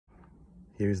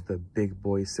Here's the big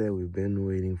boy set we've been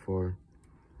waiting for.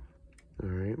 All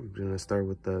right, we're gonna start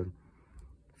with the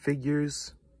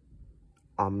figures.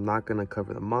 I'm not gonna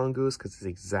cover the mongoose because it's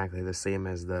exactly the same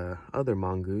as the other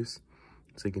mongoose.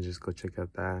 So you can just go check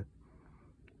out that.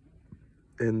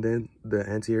 And then the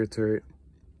anti-air turret.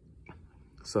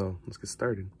 So let's get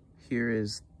started. Here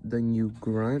is the new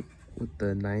grunt with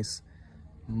the nice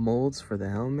molds for the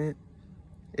helmet.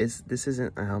 This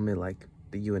isn't a helmet like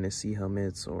the UNSC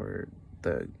helmets or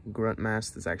the grunt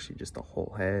mask. Is actually just a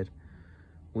whole head,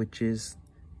 which is,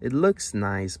 it looks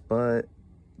nice, but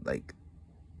like,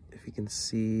 if you can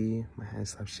see, my hand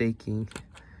stopped shaking.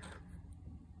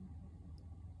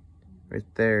 Right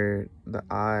there, the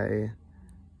eye,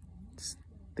 just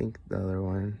think the other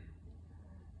one.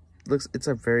 It's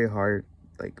a very hard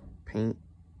like paint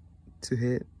to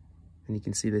hit, and you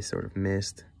can see they sort of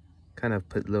missed, kind of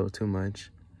put a little too much.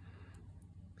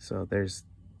 So there's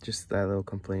just that little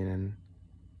complaint. And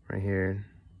right here,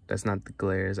 that's not the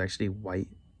glare, it's actually white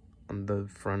on the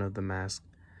front of the mask,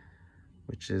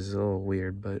 which is a little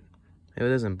weird, but it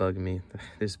doesn't bug me.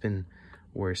 There's been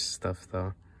worse stuff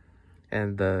though.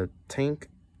 And the tank,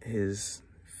 his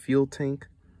fuel tank,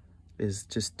 is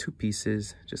just 2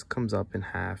 pieces, just comes up in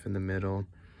half in the middle.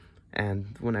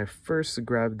 And when I first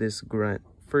grabbed this grunt,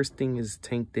 first thing is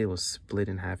tank day will split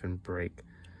in half and break.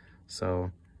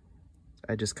 So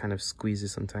I just kind of squeeze it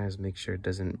sometimes, make sure it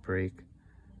doesn't break.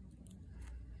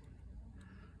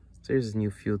 So here's his new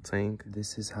fuel tank.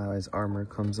 This is how his armor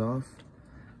comes off.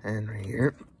 And right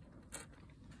here,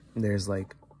 there's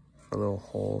like a little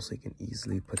hole so you can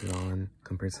easily put it on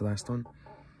compared to the last one.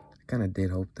 I kind of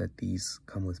did hope that these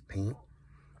come with paint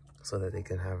so that they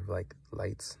can have like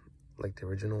lights like the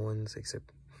original ones,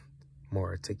 except more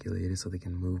articulated so they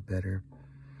can move better.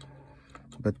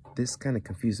 But this kind of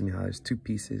confused me how there's 2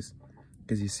 pieces,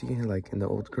 because you see like in the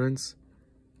old grunts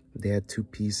they had 2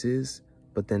 pieces,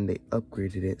 but then they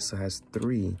upgraded it so it has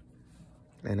 3.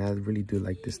 And I really do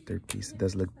like this 3rd piece. It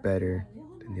does look better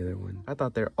than the other one. I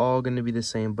thought they're all going to be the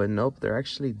same, but nope, they're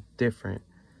actually different.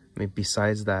 I mean,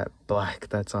 besides that black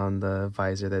that's on the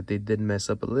visor that they did mess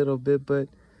up a little bit, but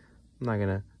I'm not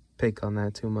gonna pick on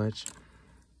that too much.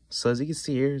 So as you can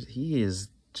see here, he is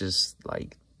just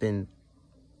like been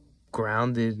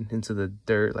grounded into the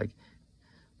dirt, like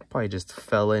probably just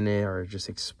fell in it, or just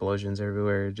explosions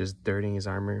everywhere, just dirting his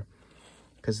armor.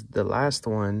 Because the last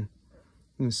one,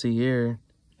 you can see here,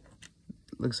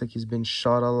 looks like he's been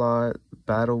shot a lot,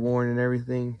 battle worn and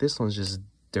everything. This one's just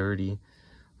dirty.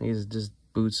 Like, his just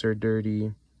boots are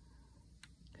dirty.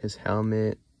 His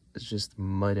helmet is just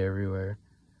mud everywhere.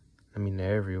 I mean,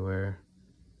 everywhere.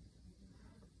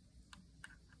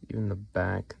 Even the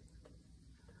back.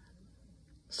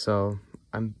 So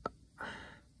I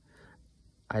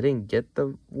didn't get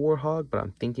the Warhog, but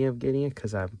I'm thinking of getting it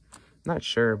because I'm not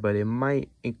sure, but it might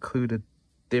include a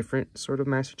different sort of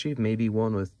Master Chief, maybe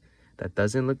one with that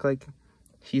doesn't look like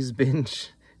he's been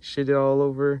shitted all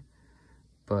over,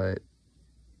 but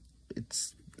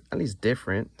it's at least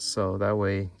different, so that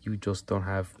way you just don't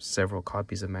have several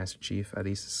copies of Master Chief. At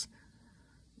least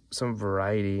some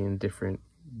variety in different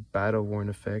battle worn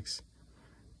effects.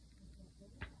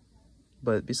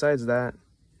 But besides that,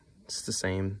 it's the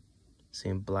same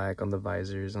black on the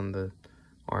visors, on the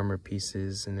armor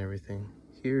pieces and everything.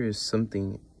 Here is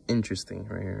something interesting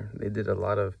right here. They did a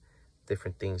lot of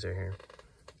different things right here.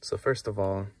 So first of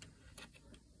all,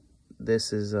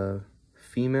 this is a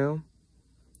female,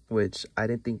 which I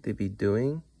didn't think they'd be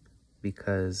doing,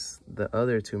 because the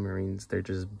other 2 Marines, they're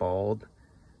just bald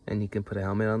and you can put a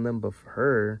helmet on them. But for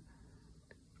her,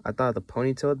 I thought the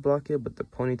ponytail would block it, but the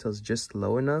ponytail's just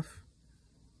low enough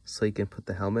so you can put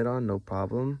the helmet on, no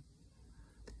problem.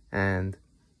 And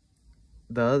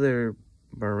the other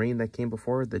Marine that came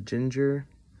before, the ginger,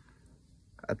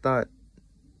 I thought,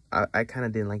 I kind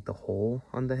of didn't like the hole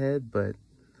on the head, but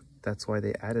that's why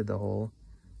they added the hole,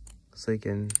 so you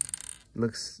can,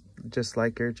 looks just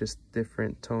like her, just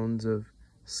different tones of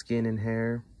skin and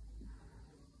hair.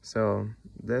 So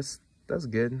that's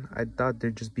good. I thought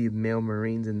there'd just be male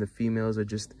Marines and the females would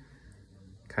just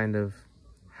kind of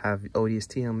have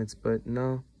ODST helmets, but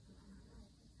no.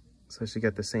 So she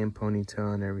got the same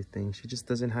ponytail and everything. She just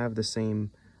doesn't have the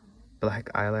same black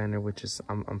eyeliner, which is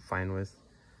I'm fine with.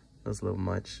 That was a little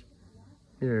much.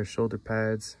 Here are shoulder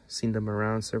pads. Seen them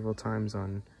around several times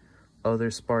on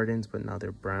other Spartans, but now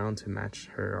they're brown to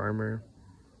match her armor.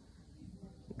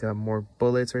 Got more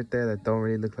bullets right there that don't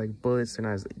really look like bullets. They're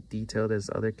not as detailed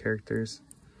as other characters.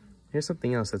 Here's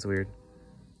something else that's weird.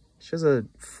 She has a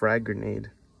frag grenade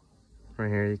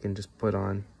right here you can just put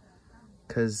on.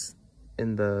 Because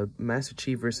in the Master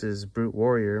Chief versus Brute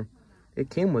Warrior,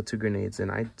 it came with 2 grenades.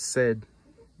 And I said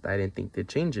I didn't think they'd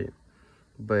change it.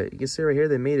 But you can see right here,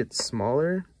 they made it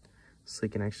smaller so you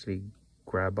can actually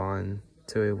grab on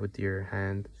to it with your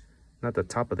hand. Not the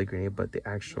top of the grenade, but the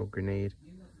actual grenade.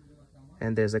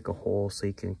 And there's like a hole so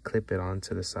you can clip it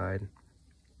onto the side.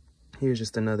 Here's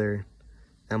just another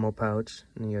ammo pouch,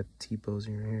 and you got T-pose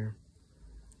in your hair.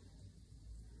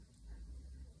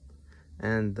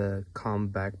 And the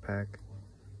comm backpack,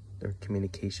 or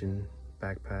communication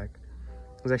backpack.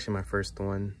 It was actually my first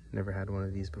one. Never had one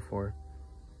of these before.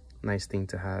 Nice thing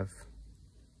to have.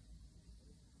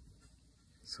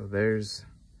 So there's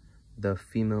the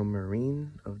female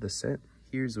Marine of the set.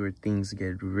 Here's where things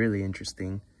get really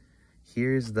interesting.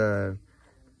 Here's the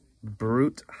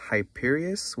Brute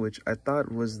Hyperius, which I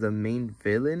thought was the main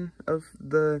villain of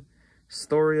the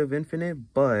story of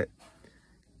Infinite, but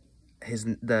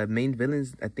the main villain,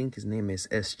 I think his name is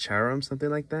Charum, something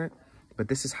like that. But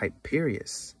this is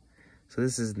Hyperius. So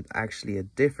this is actually a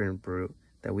different Brute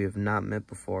that we have not met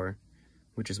before,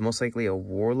 which is most likely a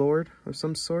warlord of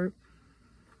some sort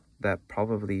that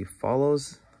probably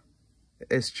follows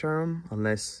Charum,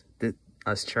 unless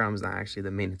Charum is not actually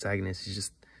the main antagonist. He's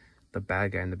just the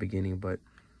bad guy in the beginning. But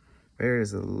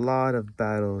there's a lot of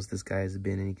battles this guy has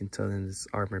been in. You can tell in this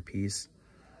armor piece,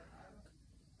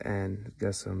 and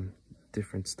got some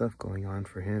different stuff going on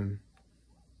for him.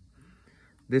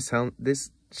 This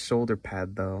shoulder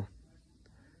pad though,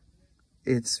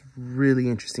 it's really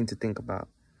interesting to think about,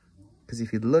 because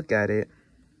if you look at it,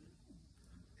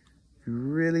 if you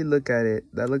really look at it,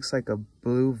 that looks like a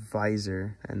blue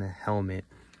visor and a helmet.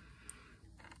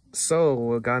 So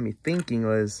what got me thinking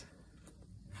was,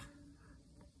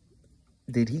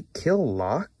 did he kill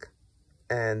Locke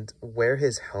and wear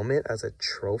his helmet as a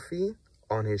trophy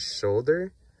on his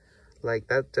shoulder? Like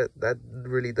that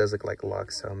really does look like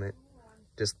Locke's helmet,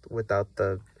 just without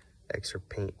the extra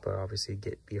paint. But obviously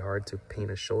it'd be hard to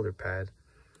paint a shoulder pad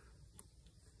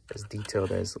as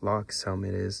detailed as Locke's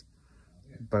helmet is.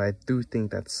 But I do think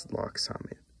that's Locke's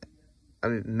helmet. I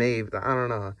mean, maybe, I don't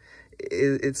know.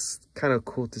 It's kind of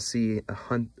cool to see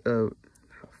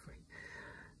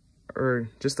or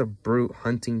just a Brute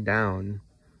hunting down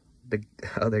the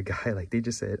other guy. Like, they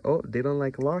just said, oh, they don't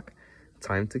like Locke,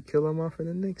 time to kill him off in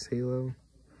the next Halo.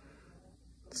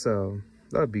 So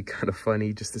that would be kind of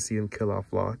funny just to see him kill off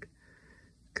Locke,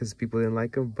 because people didn't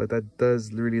like him. But that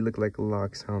does really look like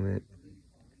Locke's helmet.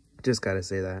 Just gotta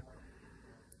say that.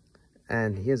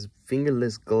 And he has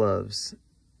fingerless gloves.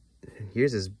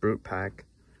 Here's his Brute pack.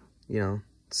 You know,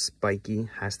 spiky,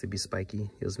 has to be spiky.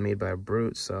 It was made by a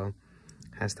Brute, so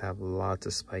has to have lots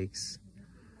of spikes.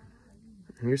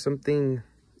 Here's something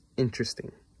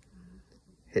interesting.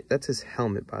 That's his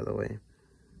helmet, by the way.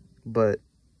 But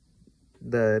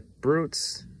the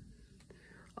Brutes,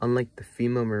 unlike the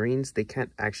female Marines, they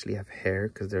can't actually have hair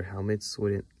because their helmets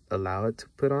wouldn't allow it to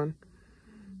put on.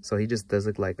 So he just does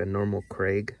look like a normal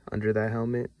Craig under that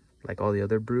helmet, like all the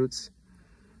other Brutes.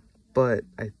 But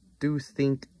I do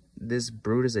think this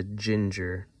Brute is a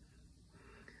ginger,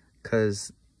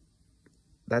 because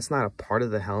that's not a part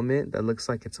of the helmet. That looks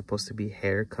like it's supposed to be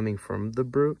hair coming from the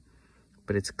Brute,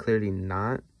 but it's clearly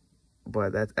not.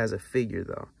 But that's as a figure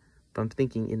though. But I'm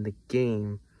thinking in the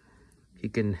game, he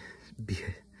can be,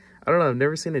 I don't know, I've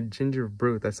never seen a ginger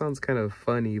Brute. That sounds kind of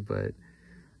funny, but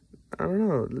I don't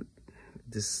know,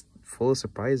 just full of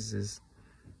surprises.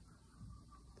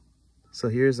 So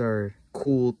here's our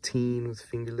cool teen with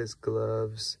fingerless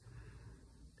gloves,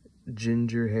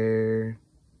 ginger hair,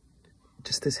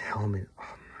 just this helmet.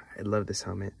 Oh, I love this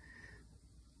helmet.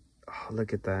 Oh,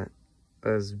 look at that.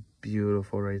 That's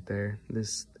beautiful right there.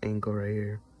 This ankle right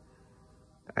here.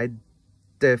 I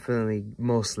definitely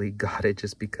mostly got it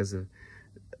just because of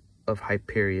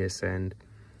Hyperius and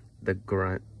the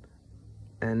grunt,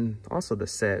 and also the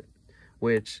set,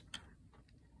 which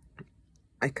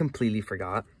I completely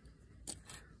forgot.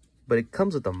 But it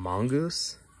comes with a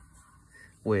mongoose,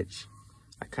 which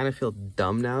I kind of feel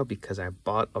dumb now because I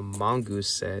bought a mongoose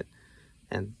set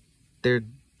and they're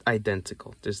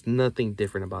identical. There's nothing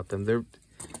different about them. They're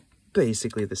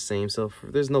basically the same. So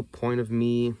there's no point of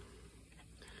me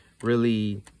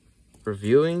really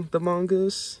reviewing the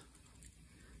mongoose,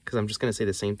 because I'm just going to say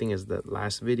the same thing as the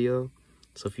last video.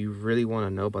 So if you really want to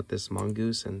know about this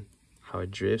mongoose and how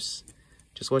it drifts,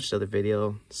 just watch the other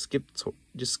video.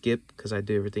 Just skip, because I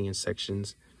do everything in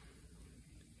sections.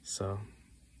 So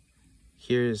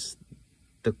here's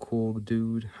the cool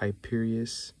dude,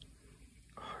 Hyperius.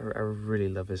 Oh, I really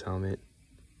love his helmet,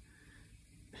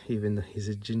 even though he's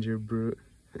a ginger Brute.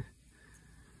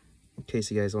 In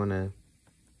case you guys want to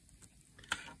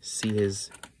see his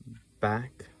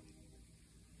back,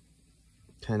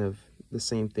 kind of the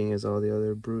same thing as all the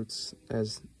other Brutes,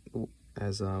 as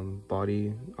as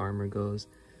body armor goes.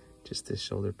 Just this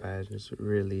shoulder pad is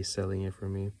really selling it for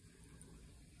me.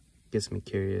 Gets me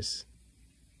curious.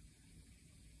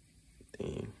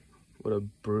 Dang, what a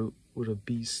brute, what a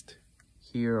beast.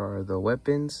 Here are the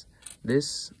weapons.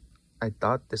 This, I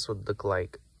thought this would look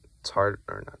like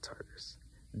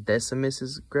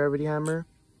Decimus's gravity hammer.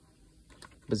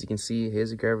 But as you can see,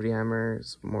 his gravity hammer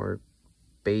is more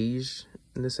beige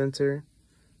in the center.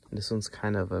 This one's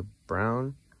kind of a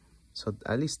brown. So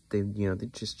at least they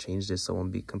just changed it so it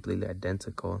won't be completely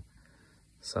identical.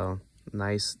 So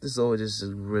nice. This is always just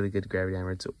a really good gravity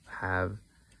hammer to have.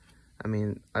 I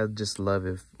mean, I just love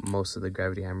if most of the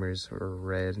gravity hammers were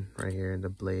red right here in the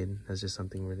blade. That's just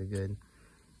something really good.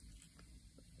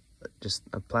 Just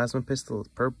a plasma pistol is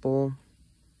purple.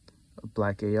 A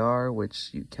black AR,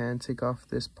 which you can take off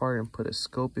this part and put a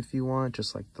scope if you want,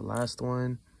 just like the last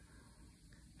one.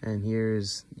 And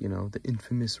here's, the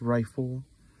infamous rifle,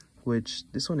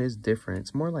 which this one is different.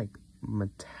 It's more like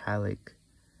metallic.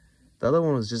 The other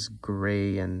one was just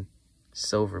gray and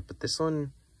silver, but this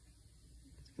one,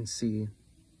 you can see,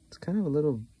 it's kind of a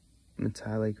little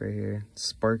metallic right here,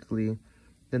 sparkly.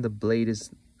 Then the blade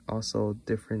is also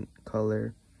different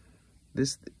color.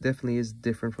 This definitely is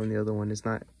different from the other one. It's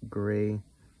not gray.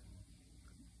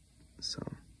 So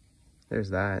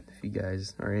there's that, if you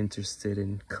guys are interested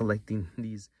in collecting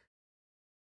these.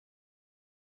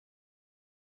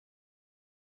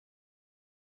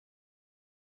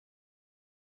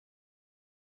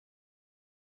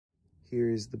 Here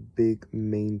is the big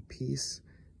main piece,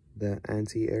 the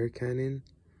anti-air cannon.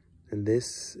 And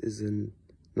this is a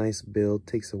nice build.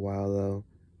 Takes a while though.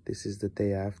 This is the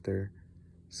day after.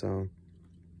 So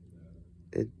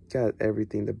it got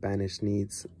everything the Banish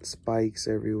needs. Spikes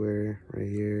everywhere, right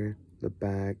here, the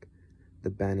back, the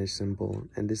Banish symbol.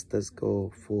 And this does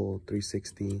go full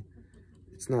 360.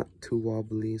 It's not too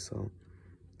wobbly, so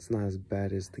it's not as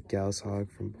bad as the Gauss Hog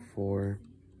from before.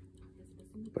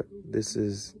 But this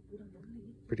is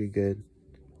pretty good.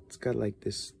 It's got like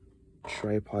this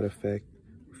tripod effect.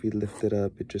 If you lift it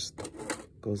up, it just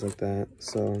goes like that.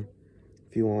 So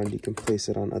if you want, you can place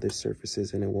it on other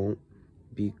surfaces and it won't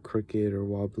be crooked or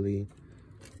wobbly.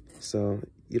 So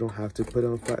you don't have to put it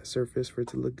on a flat surface for it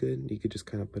to look good. You could just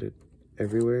kind of put it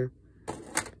everywhere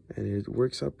and it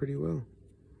works out pretty well.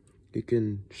 You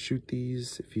can shoot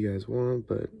these if you guys want,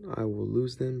 but I will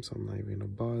lose them, so I'm not even gonna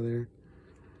bother.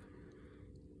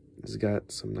 It's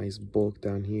got some nice bulk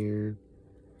down here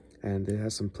and it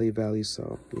has some play value,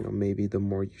 so maybe the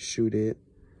more you shoot it,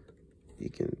 you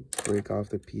can break off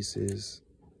the pieces.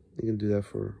 You can do that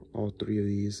for all three of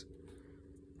these.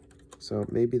 So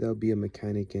maybe that'll be a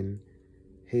mechanic in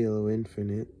Halo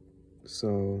Infinite.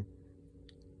 So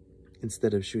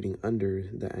instead of shooting under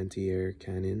the anti-air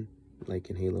cannon, like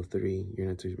in Halo 3, you're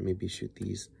going to have to maybe shoot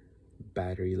these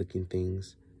battery looking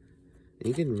things. And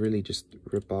you can really just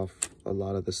rip off a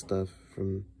lot of the stuff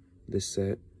from this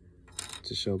set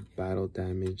to show battle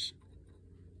damage.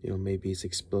 Maybe it's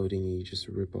exploding and you just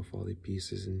rip off all the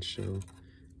pieces and show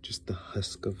just the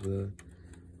husk of the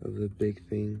big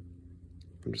thing.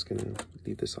 I'm just gonna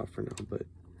leave this off for now, but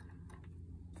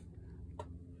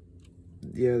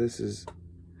yeah, this is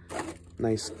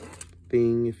nice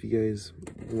thing if you guys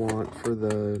want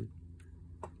for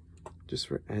just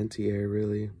for anti-air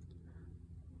really.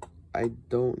 I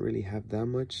don't really have that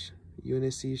much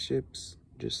UNSC ships,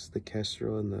 just the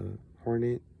Kestrel and the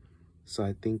Hornet. So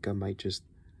I think I might just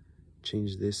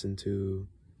change this into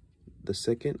the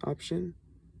second option,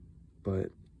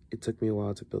 but it took me a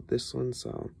while to build this one,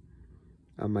 so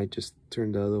I might just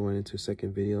turn the other one into a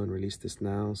second video and release this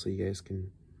now so you guys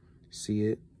can see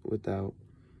it without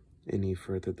any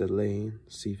further delay.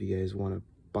 See if you guys want to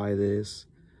buy this,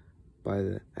 buy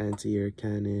the anti-air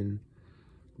cannon,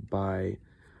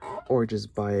 or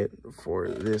just buy it for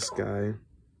this guy,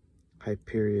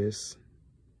 Hyperius,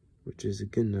 which is a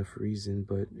good enough reason,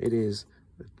 but it is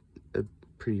a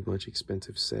pretty much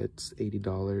expensive set. It's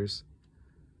 $80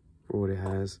 for what it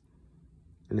has.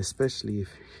 And especially if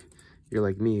you're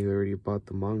like me, you already bought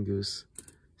the Mongoose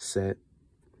set,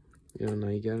 now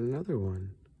you got another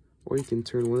one. Or you can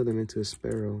turn one of them into a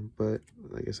Sparrow, but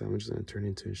like I said, I'm just gonna turn it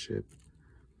into a ship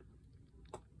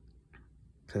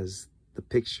because the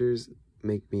pictures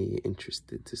make me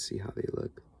interested to see how they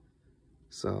look.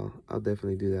 So I'll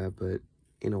definitely do that, but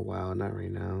in a while, not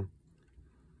right now.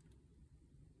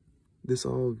 This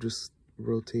all just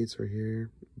rotates right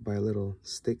here by a little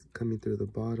stick coming through the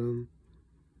bottom.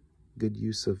 Good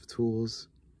use of tools.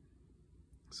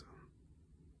 So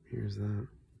here's that.